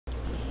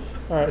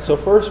Alright, so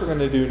first we're going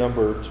to do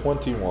number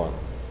 21.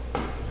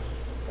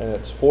 And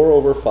it's 4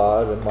 over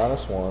 5 n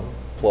minus 1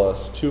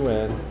 plus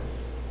 2n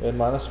n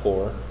minus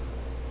 4.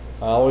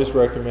 I always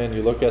recommend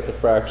you look at the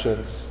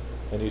fractions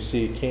and you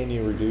see, can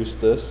you reduce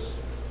this?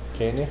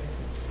 Can you?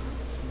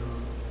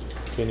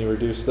 Can you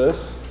reduce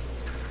this?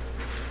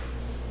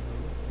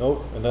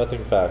 Nope, and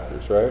nothing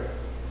factors, right?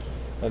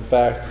 In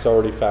fact, it's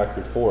already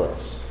factored for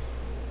us.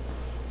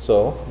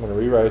 So, I'm going to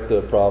rewrite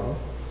the problem.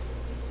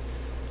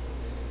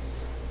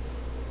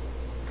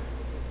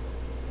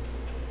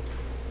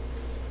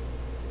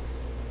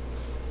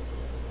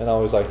 And I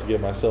always like to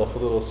give myself a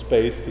little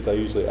space because I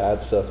usually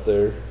add stuff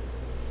there.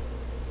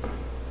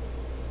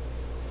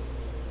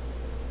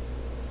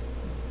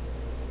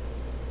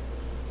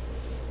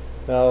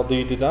 Now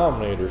the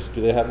denominators, do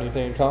they have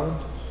anything in common?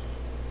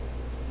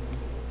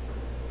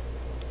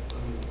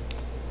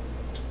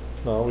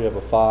 No, we have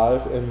a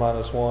 5, n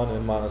minus 1,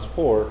 n minus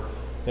 4.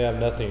 They have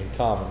nothing in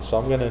common. So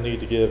I'm going to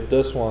need to give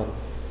this one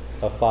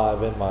a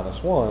 5, n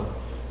minus 1,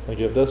 and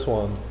give this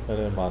one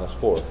an n minus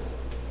 4.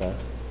 Okay?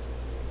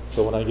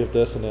 So when I give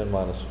this an n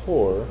minus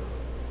 4,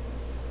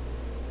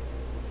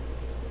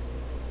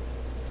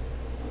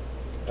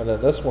 and then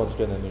this one's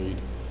going to need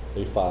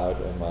a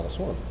 5 n minus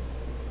 1.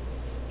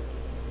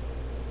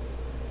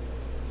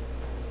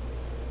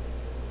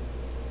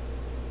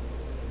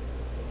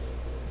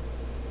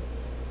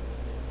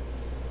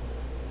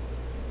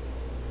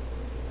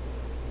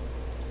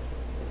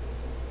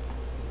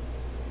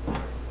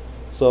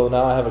 So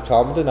now I have a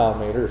common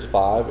denominator. It's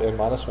 5 n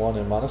minus 1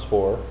 n minus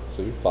 4.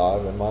 See,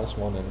 5 n minus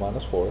 1 n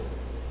minus 4.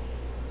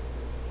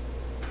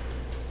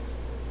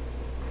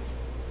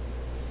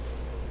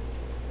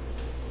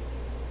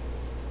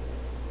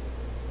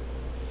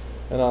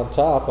 And on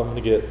top, I'm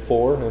going to get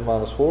 4 n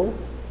minus 4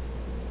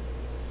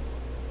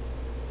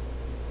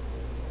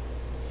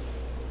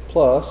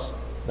 plus,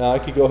 now I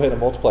could go ahead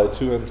and multiply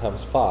 2n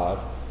times 5.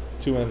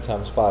 2n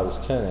times 5 is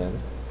 10n.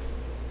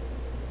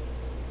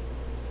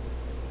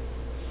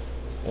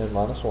 N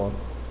minus 1.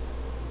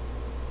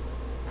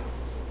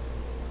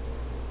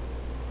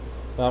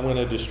 Now I'm going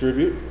to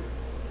distribute.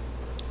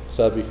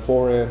 So that'd be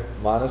 4n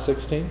minus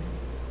 16.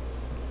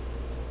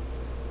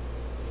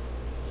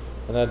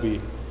 And that'd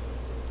be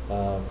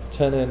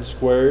 10n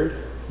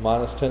squared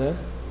minus 10n.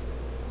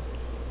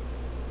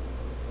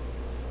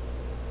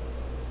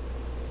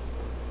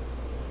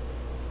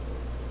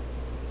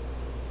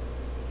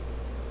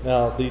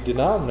 Now the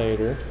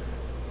denominator,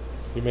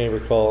 you may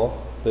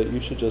recall that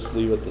you should just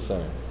leave it the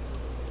same.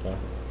 Okay.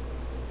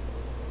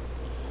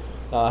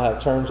 Now I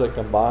have terms that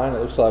combine. It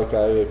looks like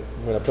I'm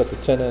going to put the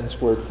 10n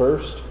squared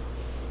first.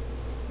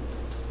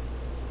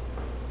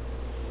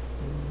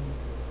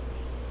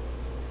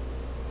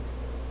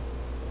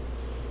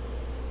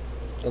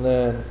 And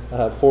then I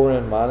have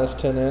 4n minus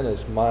 10n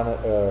is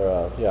minus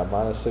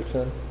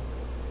 6n.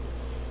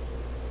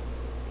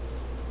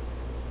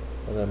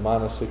 And then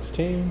minus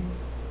 16.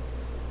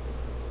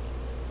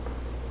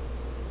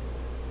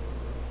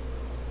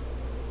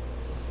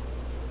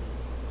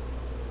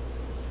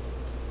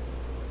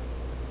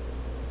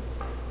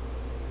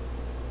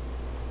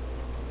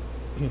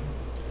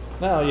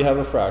 Now you have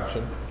a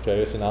fraction,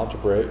 okay, it's an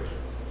algebraic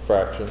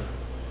fraction,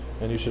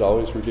 and you should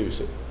always reduce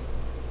it.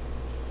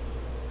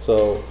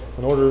 So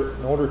in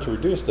order to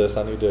reduce this,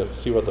 I need to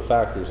see what the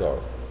factors are.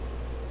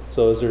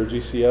 So is there a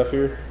GCF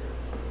here?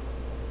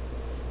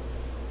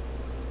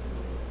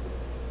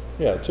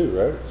 Yeah, 2,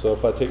 right? So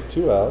if I take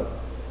 2 out,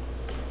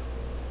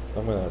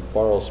 I'm going to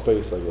borrow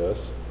space, I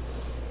guess.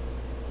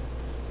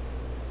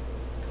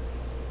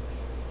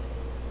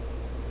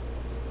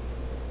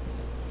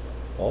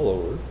 All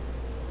over.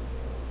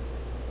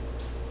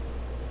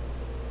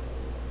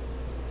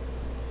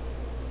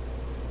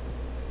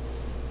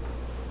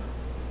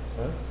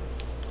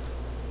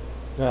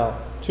 Now,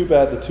 too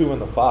bad the 2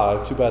 and the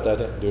 5, too bad that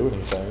didn't do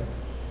anything.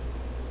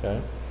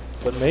 Okay?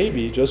 But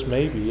maybe, just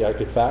maybe, I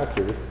could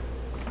factor.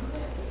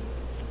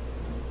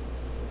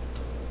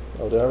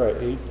 Oh, did I write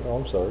 8? Oh,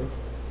 I'm sorry.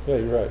 Yeah,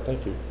 you're right,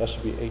 thank you. That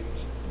should be 8.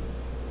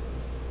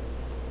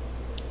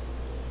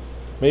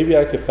 Maybe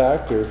I could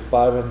factor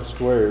 5n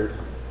squared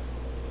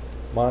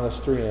minus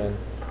 3n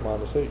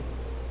minus 8.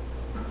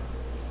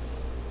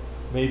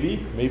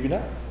 Maybe, maybe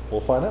not.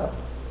 We'll find out.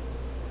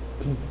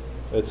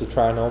 It's a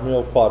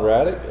trinomial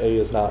quadratic. A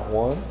is not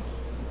 1.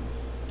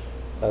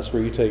 That's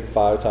where you take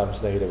 5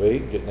 times negative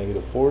 8 and get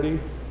negative 40,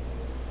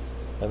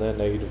 and then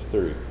negative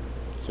 3.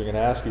 So you're going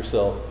to ask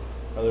yourself,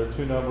 are there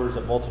two numbers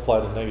that multiply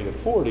to negative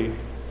 40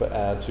 but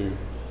add to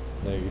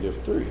negative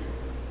 3?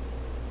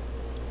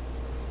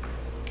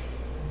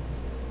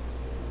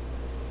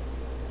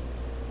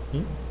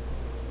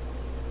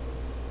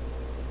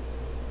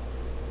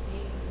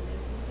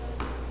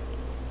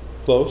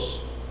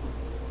 Close.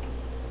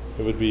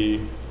 It would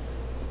be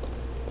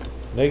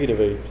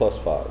negative 8 plus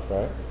 5,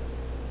 right?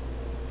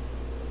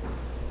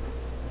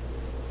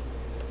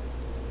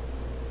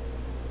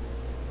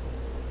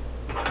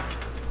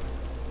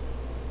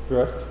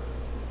 Correct?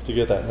 To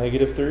get that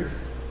negative 3.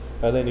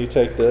 And then you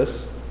take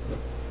this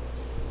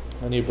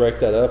and you break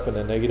that up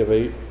into negative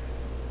 8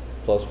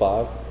 plus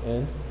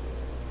 5n.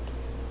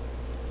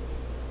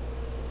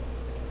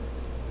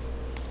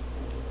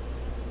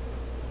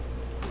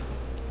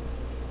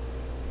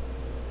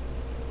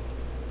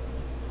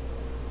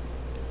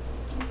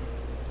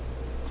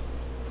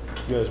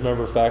 You guys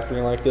remember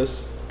factoring like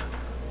this?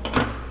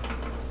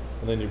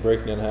 And then you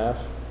break it in half.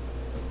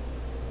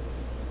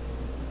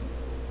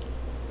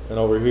 And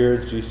over here,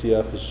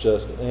 GCF is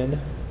just n,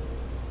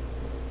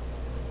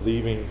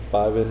 leaving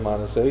 5n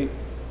minus 8.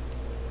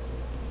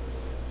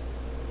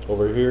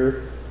 Over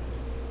here,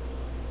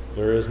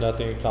 there is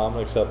nothing in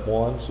common except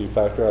 1, so you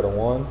factor out a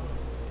 1,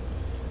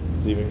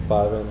 leaving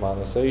 5n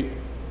minus 8.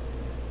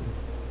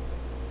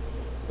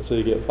 And so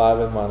you get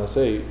 5n minus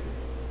 8,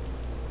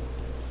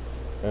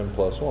 n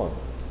plus 1.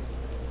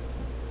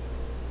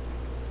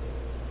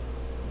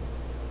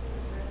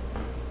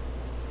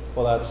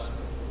 Well, that's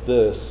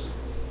this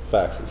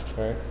factor,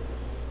 right?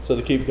 So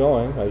to keep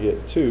going, I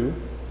get 2,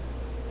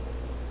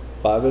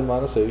 5n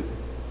minus 8,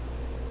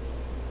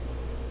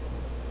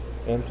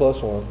 n plus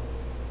 1,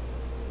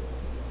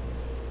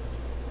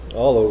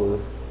 all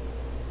over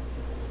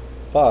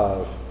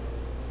 5,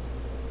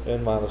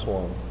 n minus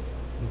 1,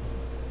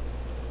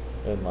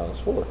 n minus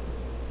 4.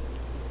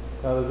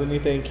 Now, does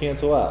anything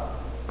cancel out?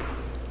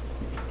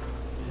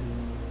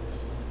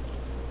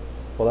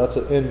 Well, that's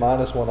an n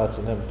minus 1, that's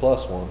an n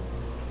plus 1.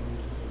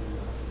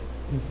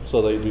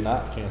 So they do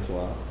not cancel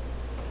out.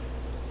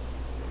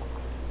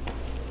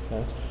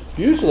 Okay.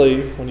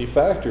 Usually, when you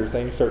factor,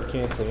 things start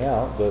canceling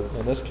out, but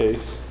in this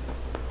case,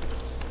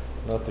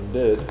 nothing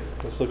did.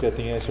 Let's look at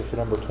the answer for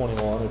number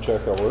 21 and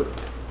check our work.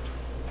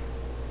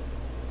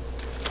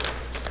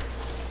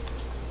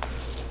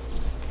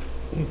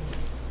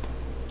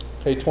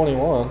 Okay,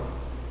 21.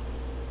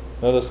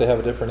 Notice they have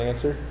a different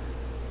answer.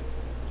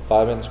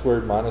 5n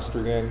squared minus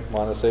 3n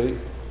minus 8.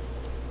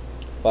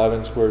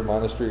 5n squared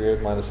minus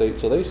 3n minus 8.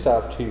 So they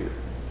stopped here.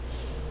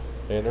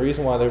 And the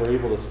reason why they were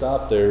able to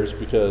stop there is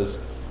because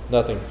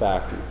nothing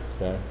factored,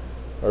 okay?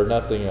 Or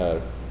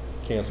nothing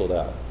canceled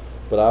out.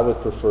 But I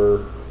would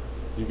prefer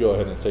you go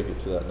ahead and take it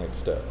to that next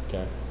step,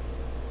 okay?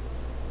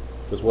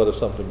 Because what if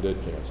something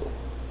did cancel?